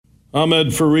Ahmed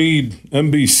Fareed,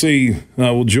 NBC,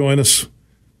 will join us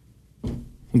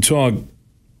and talk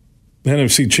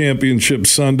NFC Championship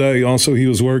Sunday. Also, he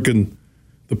was working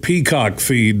the Peacock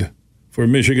feed for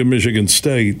Michigan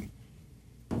State.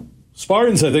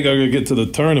 Spartans, I think, are going to get to the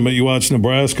tournament. You watched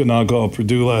Nebraska knock off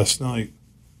Purdue last night.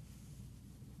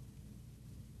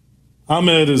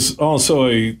 Ahmed is also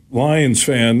a Lions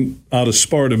fan out of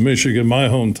Sparta, Michigan, my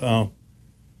hometown.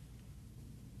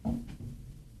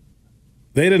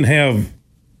 They didn't have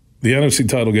the NFC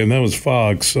title game. That was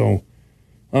Fox. So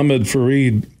Ahmed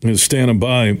Fareed is standing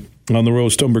by on the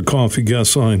Roast Umber Coffee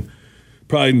guest line.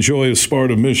 Pride and joy of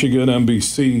Sparta, Michigan,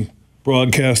 NBC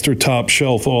broadcaster, top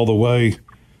shelf all the way.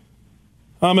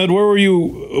 Ahmed, where were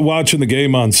you watching the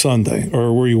game on Sunday?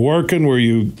 Or were you working? Were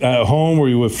you at home? Were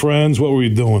you with friends? What were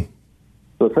you doing?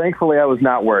 So thankfully I was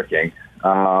not working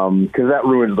because that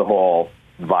ruins the whole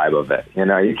vibe of it. You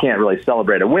know, you can't really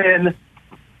celebrate a win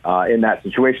in that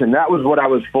situation. That was what I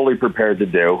was fully prepared to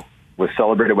do, was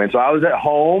celebrate a win. So I was at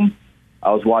home.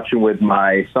 I was watching with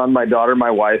my son, my daughter, my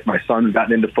wife. My son's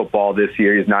gotten into football this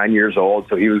year. He's 9 years old,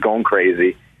 so he was going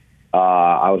crazy.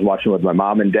 I was watching with my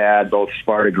mom and dad, both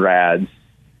Sparta grads.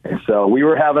 And so we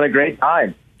were having a great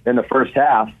time in the first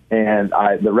half, and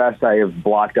the rest I have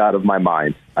blocked out of my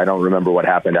mind. I don't remember what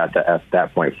happened at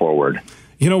that point forward.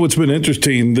 You know what's been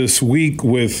interesting this week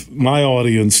with my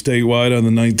audience statewide on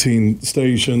the 19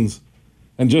 stations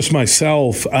and just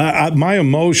myself, my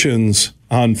emotions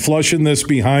on flushing this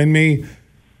behind me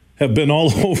have been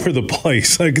all over the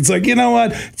place. It's like, you know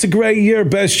what? It's a great year,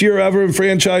 best year ever in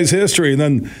franchise history. And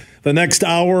then the next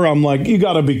hour, I'm like, you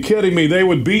got to be kidding me. They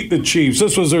would beat the Chiefs.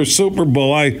 This was their Super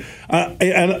Bowl.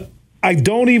 And I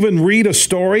don't even read a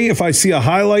story. If I see a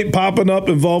highlight popping up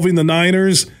involving the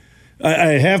Niners,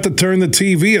 I have to turn the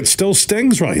TV. It still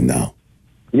stings right now.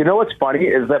 You know what's funny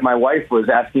is that my wife was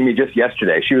asking me just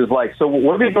yesterday. She was like, so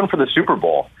what are we doing for the Super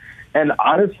Bowl? And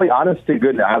honestly, honest to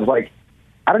goodness, I was like,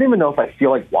 I don't even know if I feel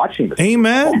like watching this.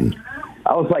 Amen.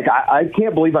 I was like, I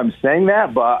can't believe I'm saying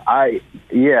that, but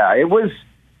it was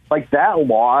like that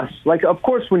loss. Like, of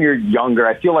course, when you're younger,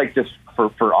 I feel like just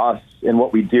for us and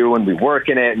what we do and we work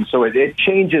in it, and so it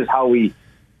changes how we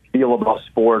feel about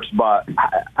sports. But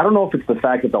I don't know if it's the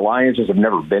fact that the Lions just have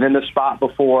never been in this spot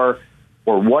before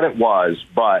or what it was.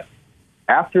 But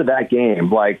after that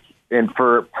game, and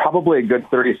for probably a good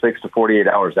 36 to 48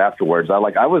 hours afterwards, I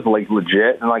was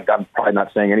legit, and I'm probably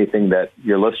not saying anything that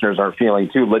your listeners aren't feeling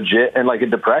too, legit, and a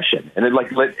depression. And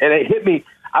it hit me.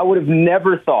 I would have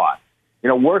never thought,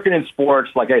 working in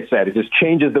sports, like I said, it just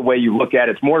changes the way you look at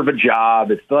it. It's more of a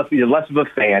job. You're less of a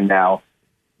fan now.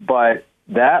 But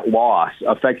that loss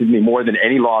affected me more than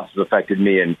any loss has affected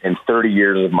me in 30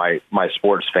 years of my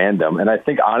sports fandom. And I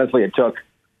think, honestly, it took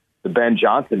the Ben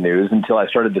Johnson news until I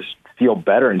started to feel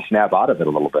better and snap out of it a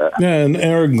little bit. Yeah, and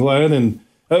Aaron Glenn.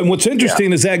 And what's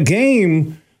interesting is that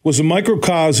game was a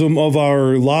microcosm of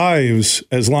our lives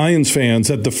as Lions fans.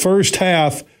 That the first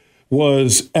half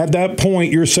was, at that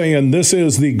point, you're saying this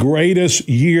is the greatest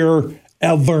year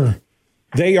ever.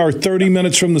 They are 30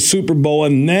 minutes from the Super Bowl,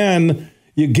 and then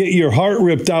you get your heart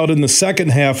ripped out in the second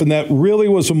half, and that really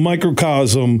was a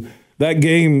microcosm, that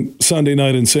game Sunday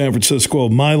night in San Francisco,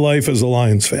 of my life as a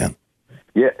Lions fan.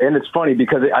 Yeah, and it's funny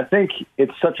because I think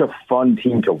it's such a fun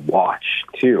team to watch,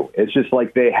 too. It's just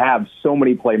like they have so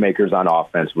many playmakers on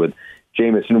offense with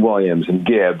Jamison Williams and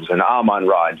Gibbs and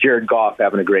Amon-Ra and Jared Goff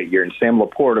having a great year and Sam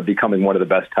Laporta becoming one of the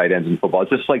best tight ends in football.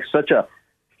 It's just such a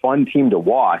fun team to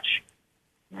watch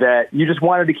that you just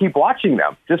wanted to keep watching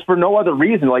them just for no other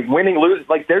reason. Winning, lose,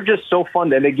 they're just so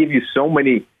fun and they give you so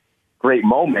many great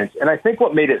moments. And I think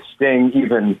what made it sting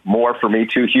even more for me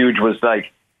too huge was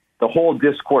the whole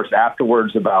discourse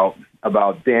afterwards about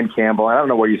Dan Campbell. I don't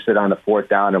know where you sit on the fourth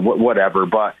down and whatever,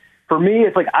 but for me,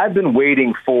 it's I've been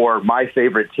waiting for my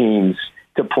favorite teams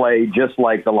to play just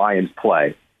like the Lions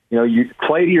play. You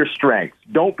play to your strengths.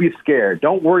 Don't be scared.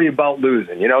 Don't worry about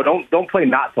losing. Don't play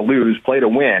not to lose, play to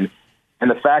win. And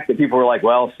the fact that people were like,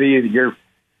 well, see, your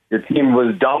team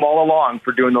was dumb all along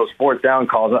for doing those fourth down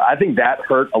calls, I think that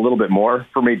hurt a little bit more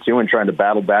for me, too, and trying to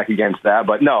battle back against that.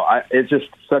 But, no, it's just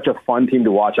such a fun team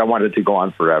to watch. I wanted it to go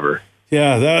on forever.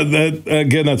 Yeah, that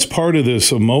again, that's part of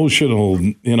this emotional,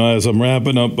 as I'm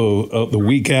wrapping up the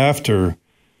week after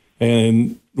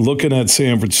and looking at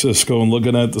San Francisco and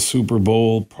looking at the Super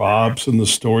Bowl props and the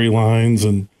storylines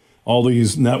and all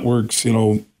these networks,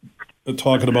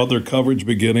 talking about their coverage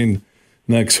beginning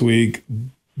next week.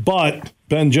 But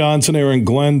Ben Johnson, Aaron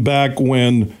Glenn back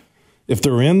when, if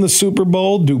they're in the Super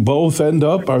Bowl, do both end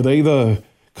up? Are they the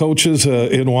coaches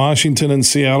in Washington and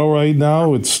Seattle right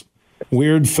now? It's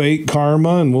weird fate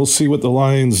karma, and we'll see what the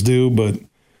Lions do. But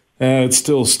It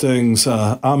still stings.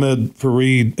 Ahmed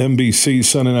Fareed, NBC,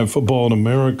 Sunday Night Football in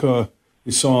America.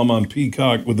 We saw him on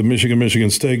Peacock with the Michigan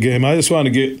State game. I just want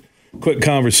to get a quick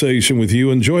conversation with you.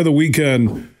 Enjoy the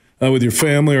weekend with your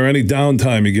family or any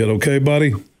downtime you get, okay,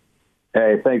 buddy?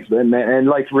 Hey, thanks, man.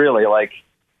 And really,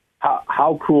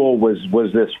 how cool was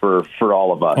this for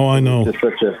all of us? Oh, I know. It's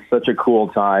just such a cool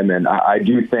time, and I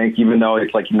do think, even though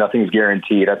it's like nothing's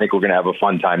guaranteed, I think we're going to have a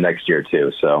fun time next year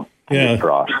too. So yeah.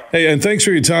 Hey, and thanks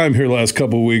for your time here last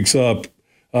couple of weeks.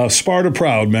 Sparta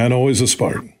proud, man. Always a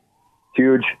Spartan.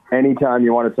 Huge. Anytime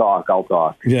you want to talk, I'll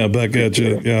talk. Yeah, back at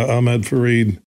you. Yeah, Ahmed Fareed.